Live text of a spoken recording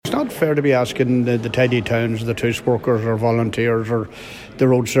it's not fair to be asking the tidy towns, the truce workers or volunteers or the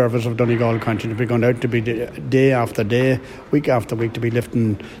road service of Donegal County to be going out to be day after day, week after week, to be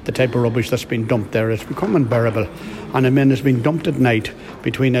lifting the type of rubbish that's been dumped there. It's become unbearable. And I mean, it's been dumped at night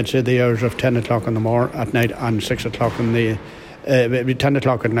between, I'd say, the hours of 10 o'clock in the morning at night and 6 o'clock in the 10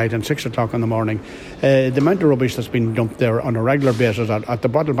 o'clock at night and 6 o'clock in the morning. The amount of rubbish that's been dumped there on a regular basis at the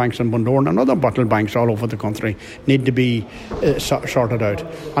bottle banks in Bundoran and other bottle banks all over the country need to be sorted out.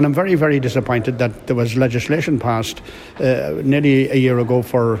 And I'm very, very disappointed that there was legislation passed nearly a year ago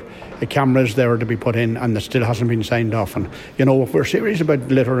for cameras there to be put in, and it still hasn't been signed off. And, you know, if we're serious about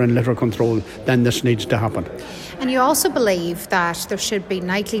litter and litter control, then this needs to happen. And you also believe that there should be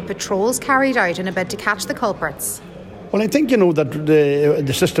nightly patrols carried out in a bid to catch the culprits? Well, I think, you know, that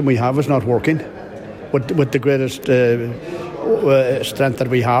the system we have is not working with the greatest strength that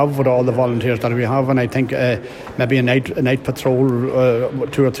we have, with all the volunteers that we have. And I think maybe a night patrol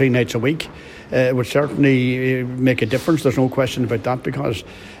 2 or 3 nights a week would certainly make a difference. There's no question about that, because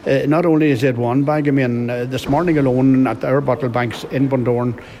not only is it one bag. I mean, this morning alone at our bottle banks in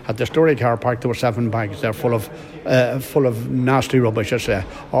Bundoran at the Storey car park, there were 7 bags. They're full of nasty rubbish, I say,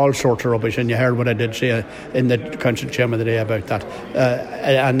 all sorts of rubbish. And you heard what I did say in the council chamber today about that.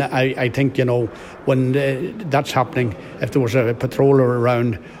 And I think, you know, when that's happening, if there was a patroller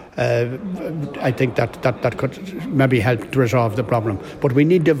around, I think that could maybe help to resolve the problem. But we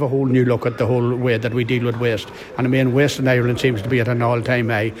need to have a whole new look at the whole way that we deal with waste. And I mean, waste in Ireland seems to be at an all-time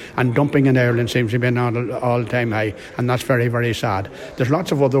high, and dumping in Ireland seems to be at an all-time high, and that's very, very sad. There's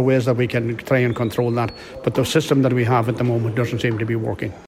lots of other ways that we can try and control that, but the system that we have at the moment doesn't seem to be working.